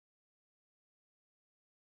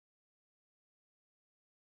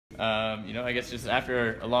I guess just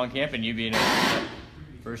after a long camp and you being a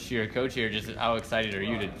first-year coach here, just how excited are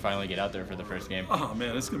you to finally get out there for the first game? Oh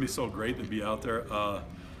man, it's gonna be so great to be out there.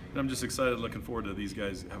 And I'm just excited, looking forward to these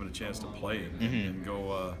guys having a chance to play and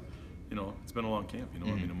go. It's been a long camp. I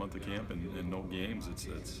mean, a month of camp and no games.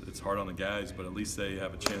 It's hard on the guys, but at least they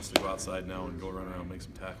have a chance to go outside now and go run around and make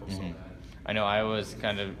some tackles. So. I know Iowa's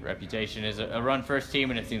kind of reputation is a run-first team,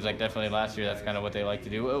 and it seems like definitely last year that's kind of what they like to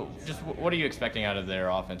do. Just what are you expecting out of their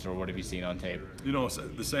offense, or what have you seen on tape?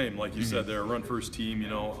 The same. Like you said, they're a run-first team.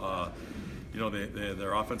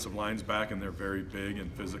 Their offensive line's back, and they're very big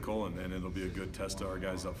and physical, and it'll be a good test to our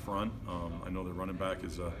guys up front. I know their running back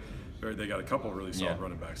is they got a couple of really solid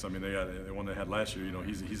running backs. I mean, they got the one they had last year.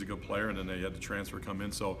 He's a good player, and then they had the transfer come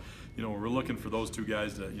in. So, we're looking for those two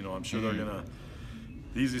guys that I'm sure they're gonna.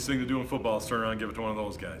 The easiest thing to do in football is turn around and give it to one of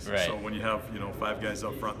those guys. Right. So when you have 5 guys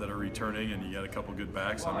up front that are returning, and you got a couple good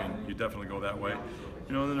backs, I mean, you definitely go that way.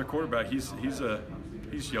 And then their quarterback, he's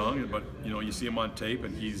young, but you see him on tape,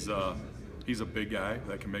 and he's a big guy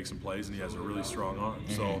that can make some plays, and he has a really strong arm.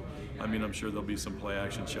 So, I mean, I'm sure there'll be some play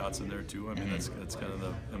action shots in there too. I mean, that's kind of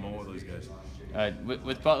the MO of those guys.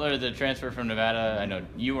 With Butler, the transfer from Nevada, I know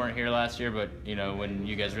you weren't here last year, but when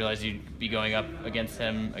you guys realized you'd be going up against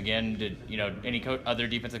him again, did any other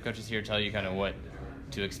defensive coaches here tell you kind of what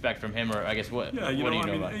to expect from him, or I guess what? Yeah, what do you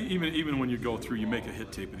know about? Even when you go through, you make a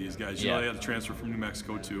hit tape of these guys. They had a transfer from New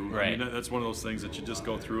Mexico too. Right. I mean, that's one of those things that you just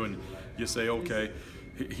go through and you say, okay,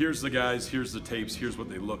 here's the guys, here's the tapes, here's what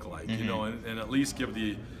they look like. And at least give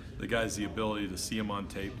the guys the ability to see them on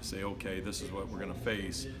tape, to say, okay, this is what we're going to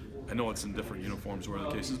face. I know it's in different uniforms, where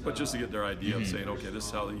the cases, but just to get their idea of saying, okay, this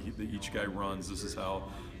is how each guy runs, this is how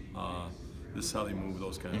they move,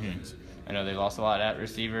 those kind of things. I know they lost a lot at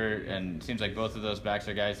receiver, and it seems like both of those backs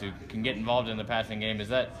are guys who can get involved in the passing game. Is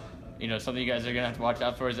that something you guys are going to have to watch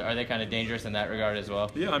out for? Are they kind of dangerous in that regard as well?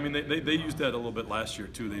 Yeah, I mean, they used that a little bit last year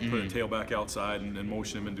too. They put a tailback outside and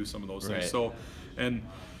motion him and do some of those things. So, and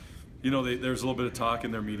there's a little bit of talk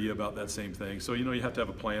in their media about that same thing. So, you have to have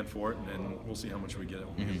a plan for it, and we'll see how much we get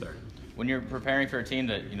when we get there. When you're preparing for a team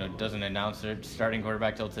that doesn't announce their starting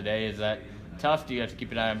quarterback till today, is that tough? Do you have to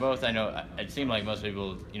keep an eye on both? I know it seemed like most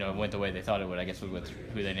people went the way they thought it would, I guess, with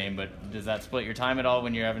who they named. But does that split your time at all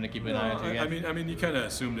when you're having to keep an eye on two guys? I mean, you kind of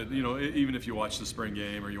assumed it. Even if you watch the spring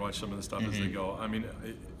game or you watch some of the stuff as they go. I mean,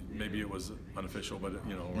 maybe it was unofficial, but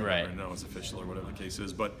right now it's official or whatever the case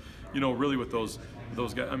is. But really with those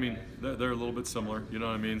guys, I mean, they're a little bit similar. You know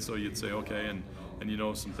what I mean? So you'd say, okay,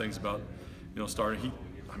 and some things about starting.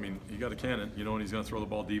 He got a cannon, and he's going to throw the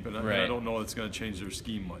ball deep, and I don't know it's going to change their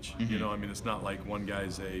scheme much. It's not like one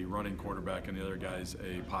guy's a running quarterback and the other guy's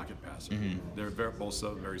a pocket passer. They're both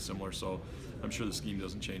very similar, so I'm sure the scheme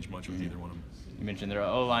doesn't change much with either one of them. You mentioned their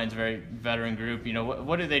O-line's a very veteran group.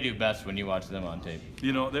 What do they do best when you watch them on tape?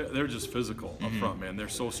 They're just physical up front, man. They're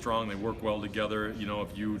so strong. They work well together.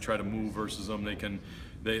 If you try to move versus them,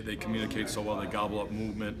 they communicate so well. They gobble up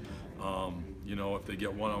movement. If they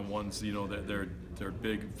get one-on-ones, they're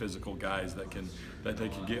big physical guys that they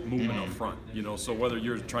can get movement up front. So whether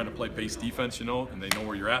you're trying to play base defense, and they know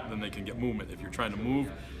where you're at, then they can get movement. If you're trying to move,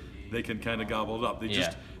 they can kind of gobble it up.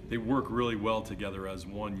 They work really well together as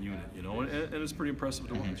one unit, and it's pretty impressive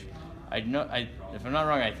to watch. If I'm not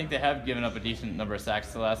wrong, I think they have given up a decent number of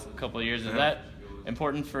sacks the last couple of years. Is that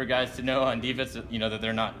important for guys to know on defense? That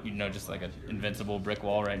they're not, just like an invincible brick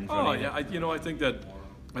wall right in front of you. I think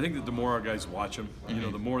that the more our guys watch them,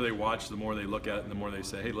 the more they watch, the more they look at it, and the more they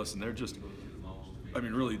say, hey, listen, they're just.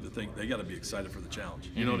 Really, they got to be excited for the challenge.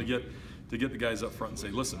 To get the guys up front and say,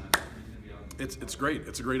 listen. It's great.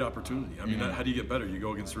 It's a great opportunity. How do you get better? You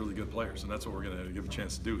go against really good players, and that's what we're going to give a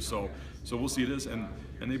chance to do. So we'll see it is, and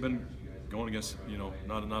they've been going against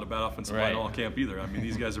not a bad offensive line all camp either.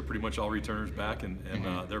 These guys are pretty much all returners back, and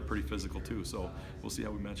they're pretty physical too. So we'll see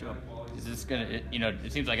how we match up. Is this gonna?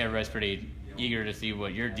 It seems like everybody's pretty eager to see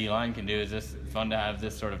what your D-line can do. Is this fun to have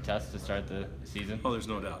this sort of test to start the season? Oh, there's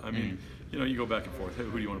no doubt. You go back and forth. Hey,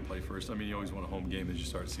 who do you want to play first? You always want a home game as you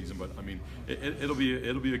start the season, but it'll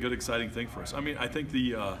be a good, exciting thing for us. I think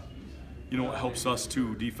the what helps us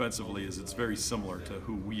too defensively is it's very similar to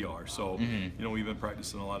who we are. So we've been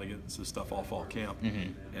practicing a lot against this stuff all fall camp,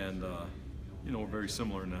 and we're very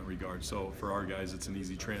similar in that regard. So for our guys, it's an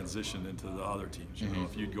easy transition into the other teams.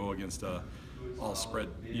 If you'd go against all spread,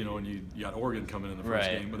 and you got Oregon coming in the first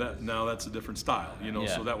game, but now that's a different style,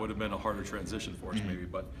 so that would have been a harder transition for us maybe,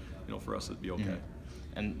 but for us it'd be okay.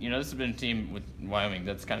 And this has been a team with Wyoming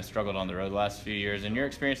that's kind of struggled on the road the last few years. In your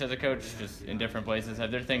experience as a coach, just in different places, have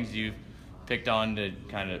there things you've picked up on to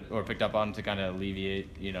kind of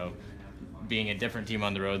alleviate, being a different team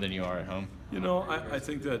on the road than you are at home? I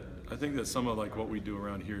think that I think that some of like what we do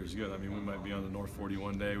around here is good. I mean, we might be on the North 40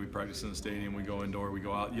 one day, we practice in the stadium, we go indoor, we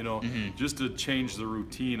go out, just to change the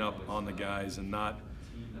routine up on the guys and not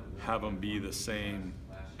have them be the same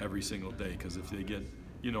every single day. Because if they get,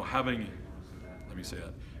 let me say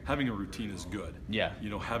that, having a routine is good. Yeah.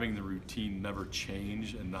 Having the routine never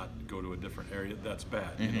change and not go to a different area, that's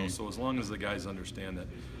bad. So as long as the guys understand that,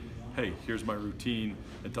 hey, here's my routine,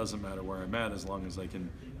 it doesn't matter where I'm at, as long as I can,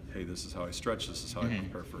 hey, this is how I stretch, this is how I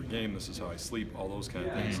prepare for a game, this is how I sleep, all those kind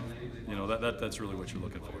of things. That's really what you're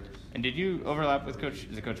looking for. And did you overlap with Coach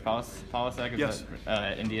Polisek? Yes.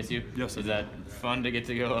 In DSU? Yes. Is that fun to get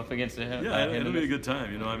to go up against him? Yeah, it'll be a good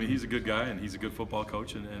time. He's a good guy and he's a good football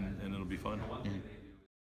coach, and it'll be fun.